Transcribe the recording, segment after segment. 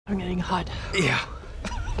I'm getting hot. Yeah.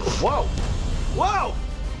 Whoa! Whoa!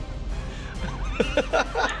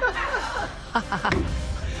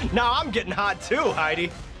 Now I'm getting hot too,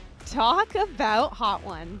 Heidi. Talk about hot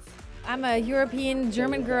ones. I'm a European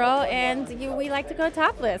German girl, and we like to go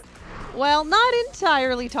topless. Well, not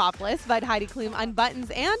entirely topless, but Heidi Klum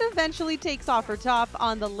unbuttons and eventually takes off her top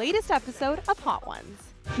on the latest episode of Hot Ones.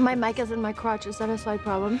 My mic is in my crotch. Is that a slight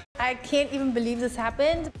problem? I can't even believe this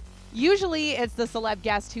happened. Usually, it's the celeb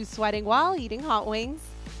guest who's sweating while eating hot wings.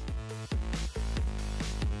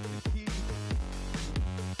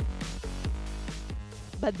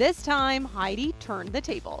 But this time, Heidi turned the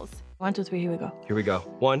tables. 1, 2, 3, here we go. Here we go.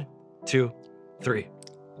 1, 2, 3.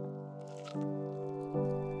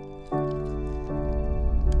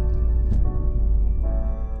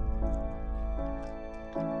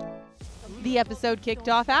 The episode kicked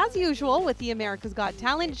off as usual with the America's Got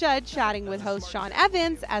Talent judge chatting with host Sean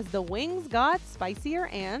Evans as the wings got spicier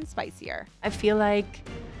and spicier. I feel like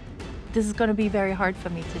this is going to be very hard for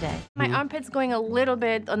me today. My armpit's going a little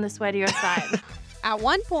bit on the sweatier side. At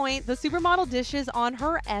one point, the supermodel dishes on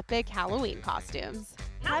her epic Halloween costumes,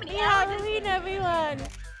 Happy Halloween, everyone!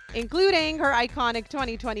 including her iconic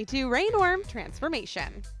 2022 rainworm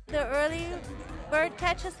transformation. The early bird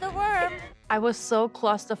catches the worm. I was so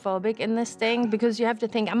claustrophobic in this thing because you have to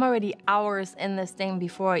think I'm already hours in this thing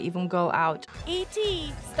before I even go out.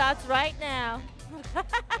 E.T. starts right now.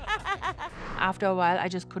 After a while, I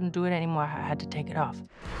just couldn't do it anymore. I had to take it off.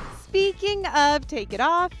 Speaking of take it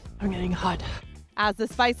off, I'm getting hot. as the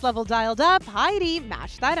spice level dialed up, Heidi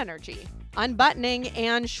matched that energy, unbuttoning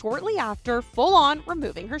and shortly after, full on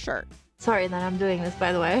removing her shirt. Sorry that I'm doing this,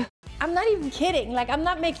 by the way. I'm not even kidding. Like, I'm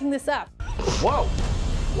not making this up. Whoa!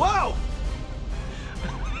 Whoa!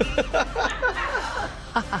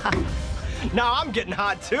 Now I'm getting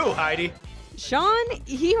hot too, Heidi. Sean,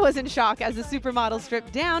 he was in shock as the supermodel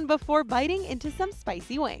stripped down before biting into some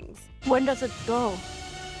spicy wings. When does it go?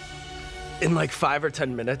 In like 5 or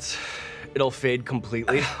 10 minutes, it'll fade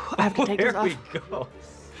completely. I have to take this There off. we go.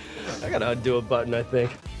 I gotta undo a button, I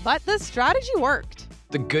think. But the strategy worked.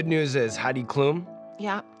 The good news is, Heidi Klum,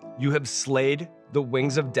 Yeah. you have slayed the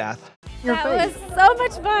wings of death. That was so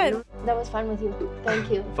much fun. That was fun with you.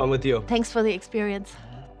 Thank you. Fun with you. Thanks for the experience.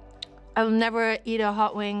 I will never eat a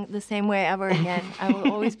hot wing the same way ever again. I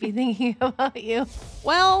will always be thinking about you.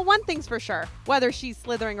 Well, one thing's for sure, whether she's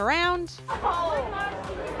slithering around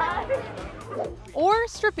or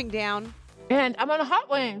stripping down, And I'm on hot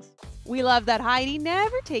wings. we love that Heidi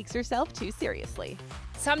never takes herself too seriously.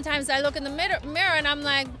 Sometimes I look in the mirror and I'm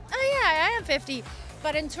like, oh yeah, I am 50.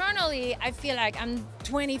 But internally, I feel like I'm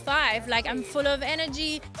 25, like I'm full of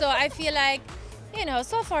energy. So I feel like,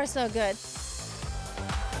 so far so good.